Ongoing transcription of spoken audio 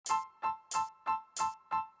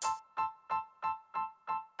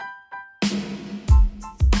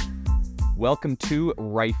Welcome to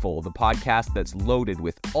Rifle, the podcast that's loaded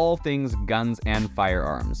with all things guns and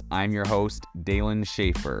firearms. I'm your host, Dalen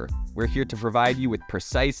Schaefer. We're here to provide you with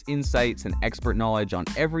precise insights and expert knowledge on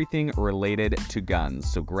everything related to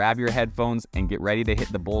guns. So grab your headphones and get ready to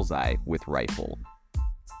hit the bullseye with Rifle.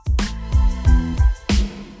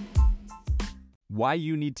 Why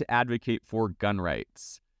you need to advocate for gun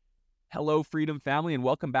rights. Hello, Freedom family, and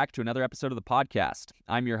welcome back to another episode of the podcast.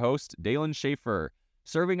 I'm your host, Dalen Schaefer,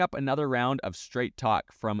 serving up another round of straight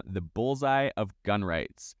talk from the bullseye of gun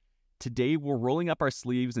rights. Today, we're rolling up our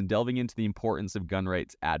sleeves and delving into the importance of gun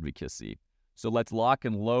rights advocacy. So let's lock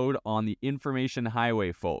and load on the information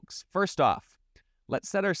highway, folks. First off, let's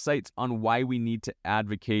set our sights on why we need to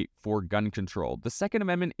advocate for gun control. The Second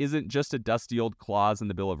Amendment isn't just a dusty old clause in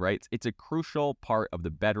the Bill of Rights. It's a crucial part of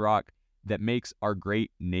the bedrock that makes our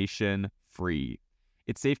great nation free.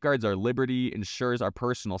 It safeguards our liberty, ensures our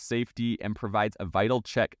personal safety, and provides a vital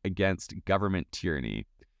check against government tyranny.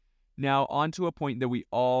 Now, on to a point that we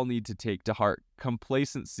all need to take to heart.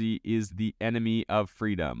 Complacency is the enemy of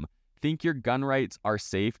freedom. Think your gun rights are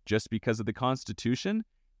safe just because of the Constitution?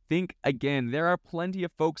 Think again. There are plenty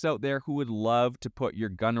of folks out there who would love to put your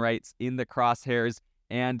gun rights in the crosshairs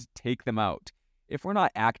and take them out. If we're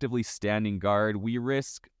not actively standing guard, we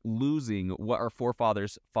risk losing what our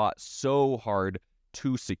forefathers fought so hard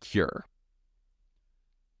to secure.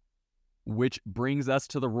 Which brings us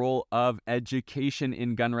to the role of education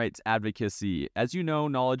in gun rights advocacy. As you know,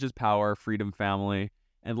 knowledge is power, Freedom family.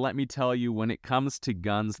 And let me tell you, when it comes to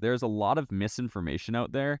guns, there's a lot of misinformation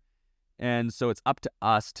out there. And so it's up to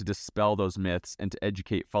us to dispel those myths and to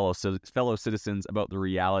educate fellow citizens about the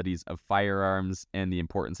realities of firearms and the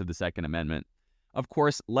importance of the Second Amendment. Of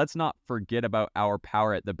course, let's not forget about our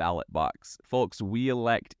power at the ballot box. Folks, we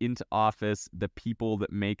elect into office the people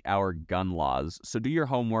that make our gun laws. So do your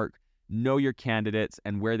homework, know your candidates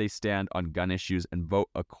and where they stand on gun issues, and vote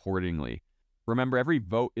accordingly. Remember, every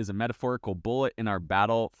vote is a metaphorical bullet in our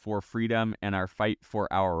battle for freedom and our fight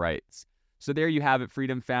for our rights. So there you have it,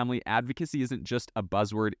 Freedom family. Advocacy isn't just a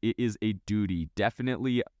buzzword, it is a duty.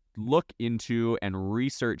 Definitely look into and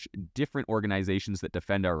research different organizations that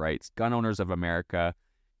defend our rights. Gun Owners of America,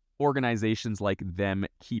 organizations like them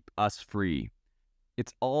keep us free.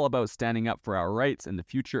 It's all about standing up for our rights and the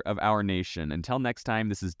future of our nation. Until next time,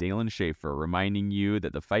 this is Dalen Schaefer reminding you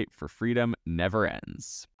that the fight for freedom never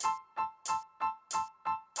ends.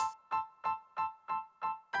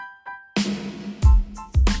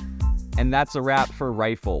 And that's a wrap for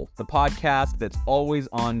Rifle, the podcast that's always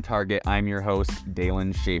on target. I'm your host,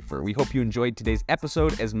 Dalen Schaefer. We hope you enjoyed today's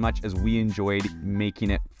episode as much as we enjoyed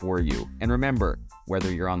making it for you. And remember,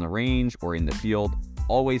 whether you're on the range or in the field,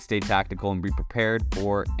 always stay tactical and be prepared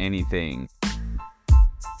for anything.